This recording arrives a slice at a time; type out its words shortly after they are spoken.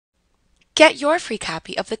Get your free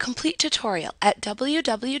copy of the complete tutorial at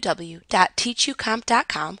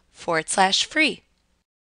www.teachucomp.com/free.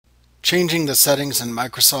 Changing the settings in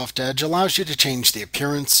Microsoft Edge allows you to change the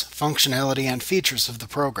appearance, functionality, and features of the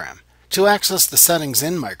program. To access the settings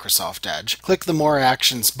in Microsoft Edge, click the More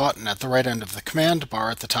Actions button at the right end of the command bar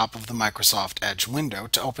at the top of the Microsoft Edge window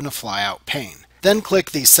to open a flyout pane. Then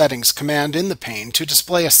click the Settings command in the pane to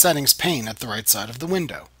display a Settings pane at the right side of the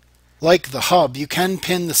window. Like the hub, you can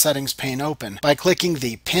pin the Settings pane open by clicking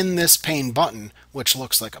the Pin this pane button, which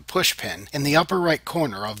looks like a push pin, in the upper right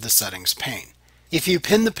corner of the Settings pane. If you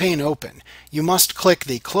pin the pane open, you must click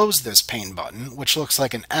the Close this pane button, which looks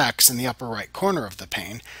like an X in the upper right corner of the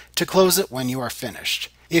pane, to close it when you are finished.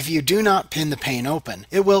 If you do not pin the pane open,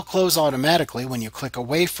 it will close automatically when you click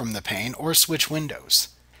away from the pane or switch windows.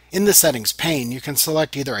 In the Settings pane, you can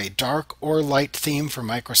select either a dark or light theme for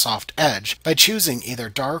Microsoft Edge by choosing either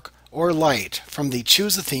dark or light from the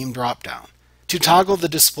Choose a Theme drop-down. To toggle the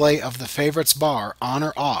display of the Favorites bar on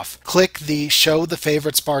or off, click the Show the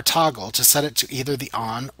Favorites bar toggle to set it to either the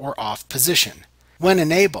on or off position. When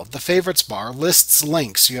enabled, the Favorites bar lists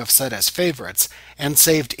links you have set as favorites and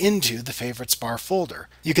saved into the Favorites bar folder.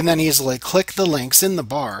 You can then easily click the links in the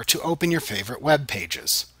bar to open your favorite web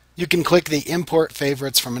pages. You can click the Import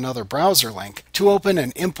Favorites from another browser link to open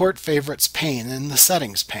an Import Favorites pane in the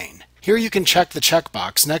Settings pane. Here you can check the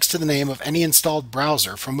checkbox next to the name of any installed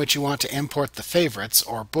browser from which you want to import the favorites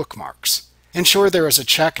or bookmarks. Ensure there is a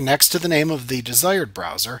check next to the name of the desired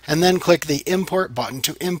browser, and then click the Import button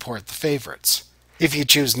to import the favorites. If you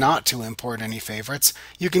choose not to import any favorites,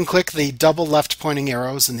 you can click the double left pointing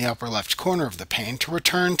arrows in the upper left corner of the pane to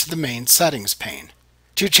return to the main Settings pane.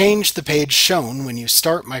 To change the page shown when you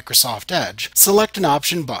start Microsoft Edge, select an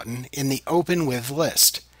option button in the Open With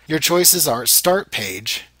list. Your choices are Start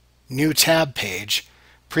Page, New Tab Page,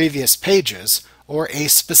 Previous Pages, or a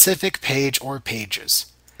specific page or pages.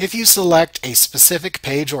 If you select a specific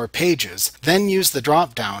page or pages, then use the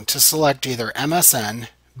drop-down to select either MSN,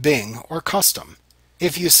 Bing, or Custom.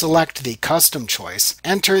 If you select the Custom choice,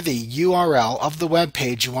 enter the URL of the web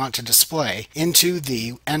page you want to display into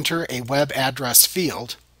the Enter a Web Address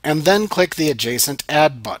field, and then click the adjacent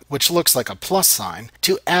Add button, which looks like a plus sign,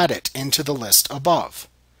 to add it into the list above.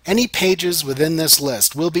 Any pages within this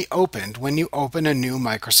list will be opened when you open a new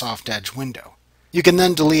Microsoft Edge window. You can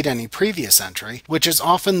then delete any previous entry, which is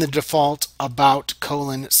often the default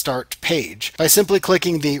About:*Start page, by simply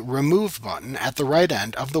clicking the Remove button at the right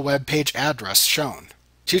end of the web page address shown.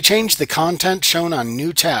 To change the content shown on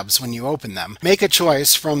new tabs when you open them, make a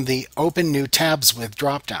choice from the Open New Tabs With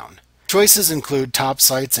drop-down. Choices include Top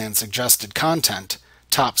Sites and Suggested Content,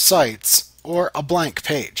 Top Sites, or a blank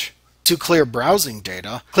page. To clear browsing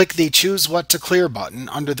data, click the Choose What to Clear button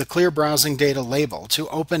under the Clear Browsing Data label to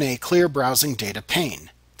open a Clear Browsing Data pane.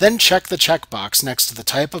 Then check the checkbox next to the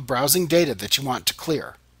type of browsing data that you want to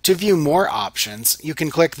clear. To view more options, you can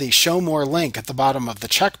click the Show More link at the bottom of the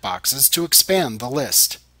checkboxes to expand the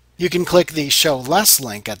list. You can click the Show Less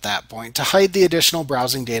link at that point to hide the additional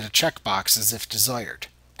browsing data checkboxes if desired.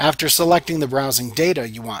 After selecting the browsing data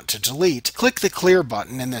you want to delete, click the Clear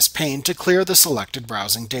button in this pane to clear the selected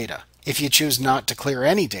browsing data. If you choose not to clear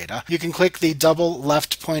any data, you can click the double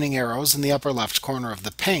left pointing arrows in the upper left corner of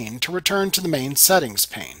the pane to return to the main Settings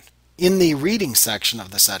pane. In the Reading section of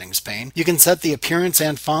the Settings pane, you can set the appearance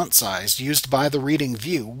and font size used by the reading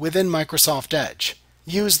view within Microsoft Edge.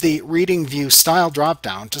 Use the Reading View Style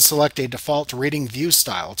drop-down to select a default reading view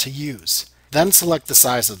style to use. Then select the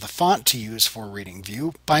size of the font to use for Reading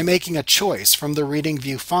View by making a choice from the Reading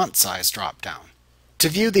View Font Size drop-down. To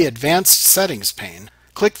view the Advanced Settings pane,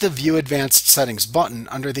 click the View Advanced Settings button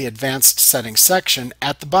under the Advanced Settings section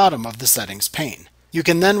at the bottom of the Settings pane. You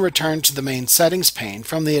can then return to the main Settings pane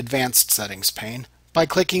from the Advanced Settings pane by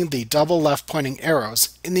clicking the double left pointing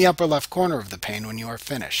arrows in the upper left corner of the pane when you are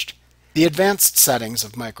finished. The advanced settings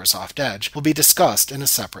of Microsoft Edge will be discussed in a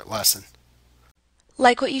separate lesson.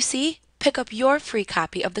 Like what you see? Pick up your free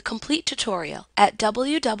copy of the complete tutorial at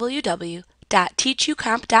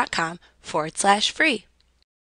www.teachucomp.com/free.